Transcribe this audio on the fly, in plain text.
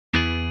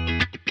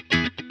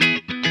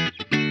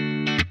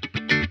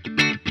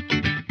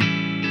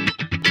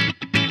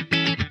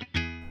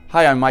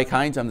Hi, I'm Mike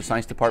Heinz. I'm the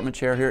Science Department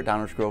Chair here at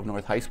Downers Grove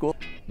North High School.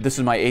 This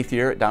is my 8th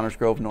year at Downers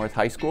Grove North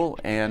High School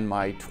and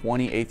my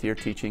 28th year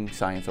teaching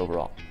science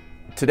overall.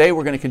 Today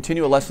we're going to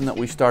continue a lesson that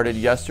we started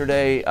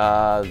yesterday.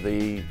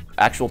 The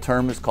actual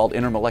term is called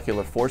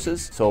intermolecular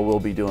forces. So we'll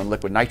be doing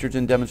liquid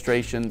nitrogen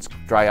demonstrations,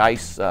 dry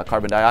ice,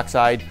 carbon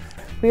dioxide.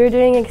 We were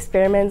doing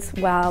experiments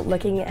while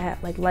looking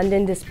at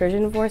London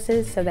dispersion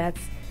forces. So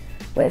that's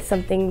with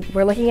something,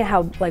 we're looking at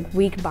how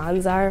weak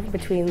bonds are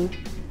between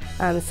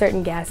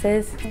certain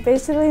gases.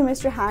 Basically,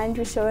 Mr. Heinz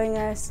was showing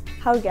us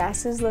how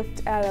gases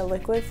looked at a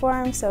liquid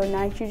form, so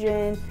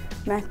nitrogen,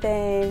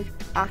 methane,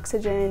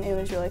 oxygen. It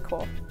was really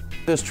cool.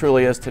 This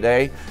truly is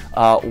today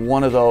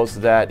one of those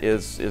that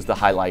is the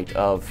highlight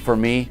for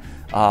me,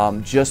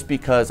 just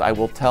because I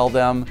will tell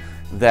them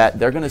that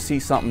they're going to see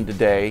something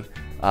today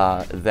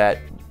that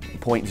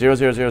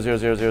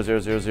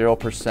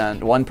 0.000000000%,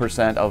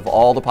 1% of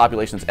all the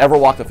population that's ever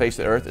walked the face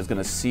of the earth is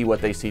going to see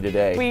what they see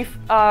today. We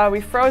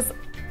froze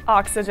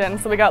oxygen,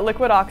 so we got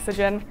liquid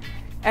oxygen,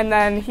 and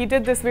then he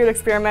did this weird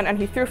experiment and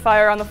he threw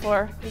fire on the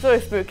floor. It was really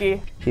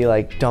spooky. He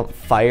dumped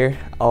fire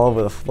all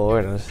over the floor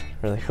and it was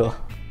really cool.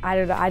 I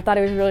don't know, I thought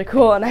it was really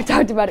cool and I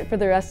talked about it for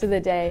the rest of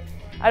the day.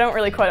 I don't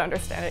really quite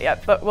understand it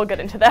yet, but we'll get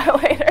into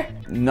that later.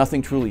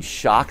 Nothing truly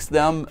shocks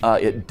them,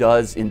 it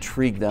does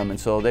intrigue them, and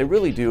so they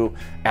really do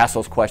ask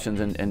those questions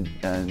and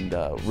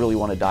really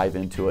want to dive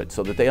into it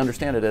so that they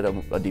understand it at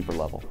a deeper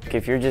level.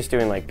 If you're just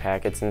doing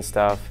packets and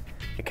stuff,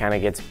 it kind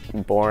of gets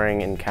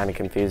boring and kind of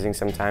confusing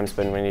sometimes,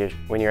 but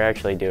when you're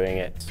actually doing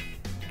it,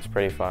 it's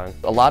pretty fun.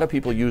 A lot of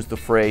people use the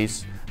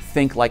phrase,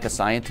 think like a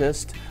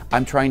scientist.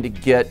 I'm trying to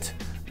get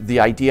the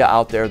idea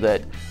out there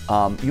that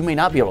you may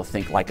not be able to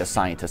think like a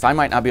scientist. I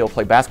might not be able to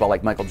play basketball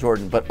like Michael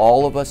Jordan, but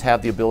all of us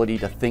have the ability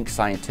to think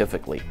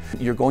scientifically.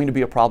 You're going to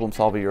be a problem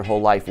solver your whole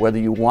life, whether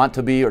you want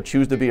to be or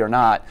choose to be or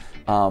not.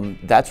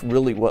 That's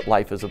really what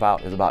life is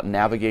about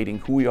navigating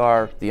who we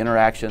are, the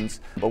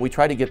interactions, but we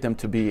try to get them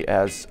to be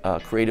as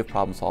creative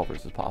problem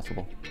solvers as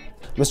possible.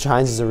 Mr.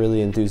 Heinz is a really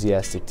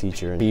enthusiastic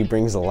teacher. He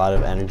brings a lot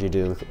of energy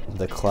to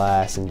the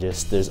class, and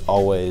there's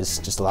always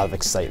just a lot of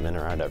excitement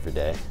around every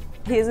day.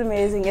 He's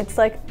amazing. It's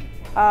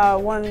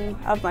one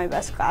of my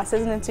best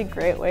classes, and it's a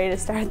great way to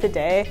start the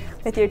day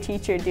with your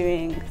teacher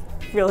doing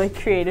really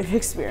creative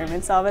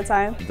experiments all the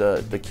time.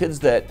 The kids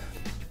that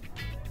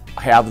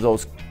have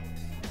those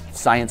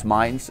science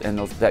minds and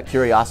that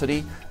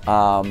curiosity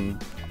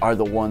are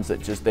the ones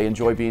that they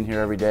enjoy being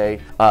here every day.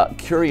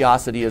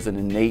 Curiosity is an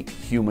innate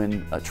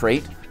human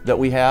trait that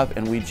we have,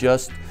 and we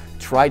just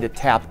try to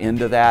tap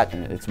into that,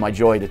 and it's my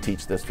joy to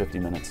teach this 50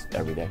 minutes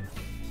every day.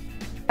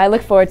 I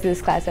look forward to this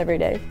class every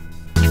day.